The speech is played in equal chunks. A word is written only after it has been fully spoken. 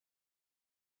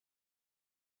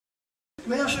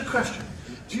May I ask you a question?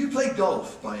 Do you play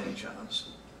golf by any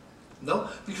chance? No?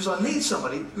 Because I need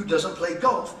somebody who doesn't play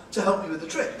golf to help me with the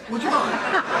trick. Would you mind?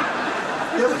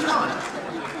 Yeah, would you mind?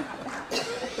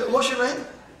 What's your name?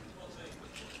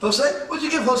 Jose? Would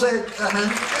you give Jose a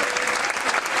hand?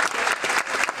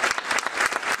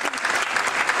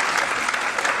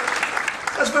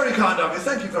 That's very kind of you.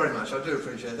 Thank you very much. I do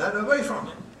appreciate that. Where are you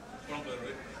from?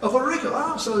 Oh, Puerto Rico.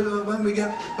 Ah, so when we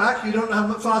get back, you don't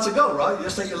have far to go, right? You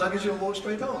just take your luggage and walk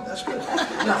straight home. That's good.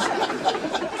 Now,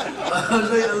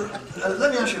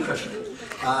 let me ask you a question.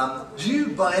 Do you,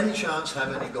 by any chance,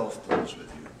 have any golf balls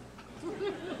with you?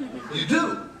 You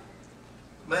do?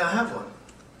 May I have one?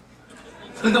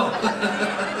 No.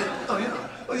 Oh, you know.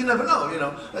 Well, you never know, you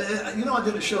know. I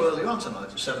did a show earlier on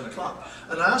tonight at 7 o'clock,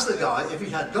 and I asked the guy if he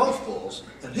had golf balls,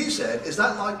 and he said, "Is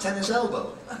that like tennis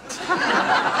elbow?"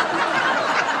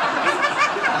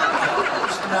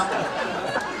 Now,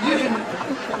 you can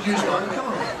use mine. Come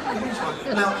on, use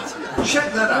mine. Now,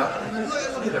 check that out.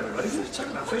 Look at everybody. Check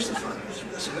it out, face to front.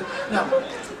 That's good. Now,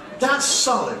 that's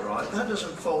solid, right? That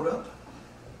doesn't fold up.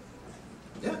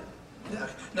 Yeah. Yeah.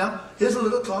 Now, here's a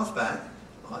little cloth bag.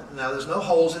 Right. Now, there's no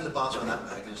holes in the bottom of that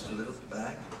bag. It's a little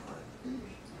bag.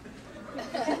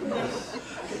 Right.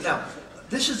 Now,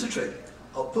 this is the trick.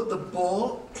 I'll put the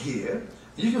ball here.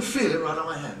 You can feel it right on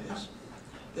my hand, yes?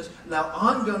 Yes. Now,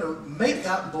 I'm going to make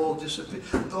that ball disappear.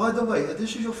 By the way,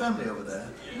 this is your family over there.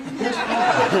 Yes?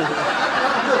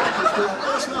 Good.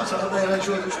 That's nice. I hope they'll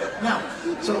enjoy the trip. Now,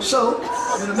 so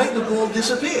I'm going to make the ball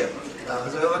disappear.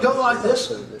 So I go like this.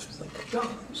 Go.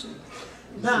 See?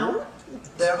 Now,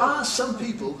 there are some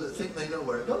people that think they know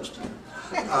where it goes to.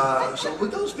 So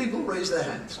would those people raise their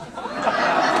hands?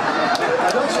 I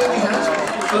don't see any hands.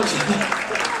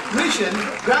 Reach in,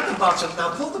 grab the bottom, now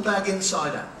pull the bag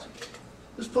inside out.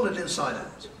 Just pull it inside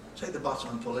out. Take the bottom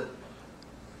and pull it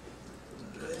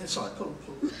inside. Pull.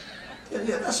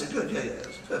 Yeah, that's it. Good. Yeah,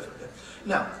 that's perfect.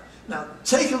 Yeah. Now,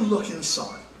 take a look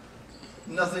inside.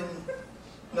 Nothing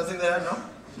there.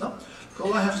 No.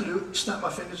 All I have to do, snap my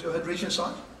fingers. Go ahead, reach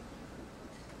inside.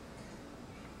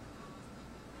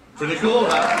 Pretty cool,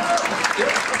 huh?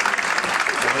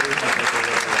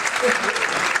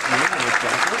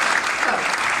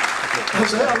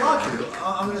 Jose, I like you.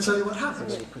 I'm going to tell you what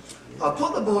happens. I'll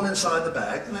put the ball inside the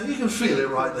bag. Now you can feel it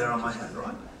right there on my hand,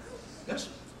 right? Yes?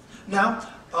 Now,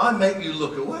 I make you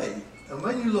look away. And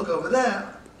when you look over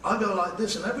there, I go like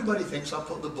this, and everybody thinks I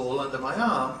put the ball under my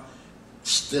arm,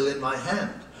 still in my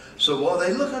hand. So while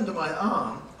they look under my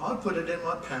arm, I put it in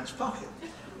my pants pocket.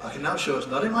 I can now show it's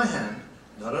not in my hand,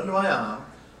 not under my arm,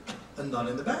 and not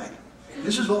in the bag.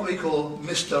 This is what we call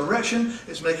misdirection.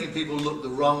 It's making people look the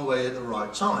wrong way at the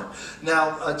right time.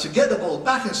 Now, to get the ball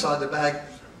back inside the bag,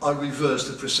 I reverse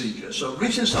the procedure. So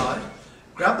reach inside,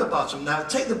 grab the bottom. Now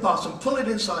take the bottom, pull it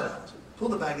inside out. Pull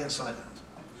the bag inside out.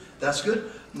 That's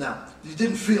good. Now, you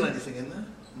didn't feel anything in there?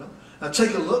 No? Now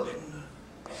take a look.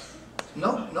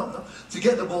 No. To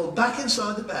get the ball back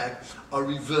inside the bag, I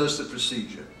reverse the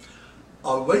procedure.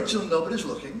 I'll wait till nobody's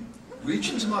looking, reach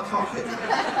into my pocket.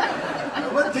 Now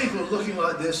when people are looking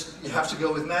like this, you have to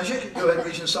go with magic. Go ahead,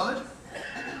 reach inside.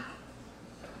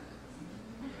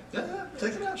 Yeah,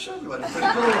 take it out, show everybody. Pretty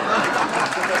cool.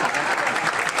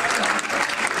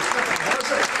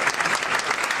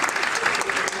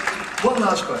 One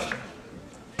last question.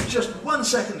 Just 1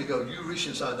 second ago, you reached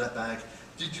inside that bag.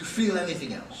 Did you feel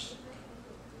anything else?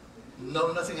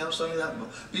 No, nothing else, only that ball.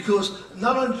 Because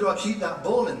not only do I keep that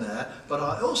ball in there, but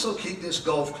I also keep this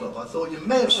golf club. I thought you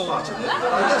may have spotted it,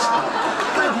 but I guess not.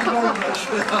 Thank you very much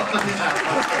for helping me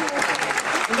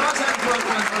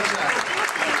out.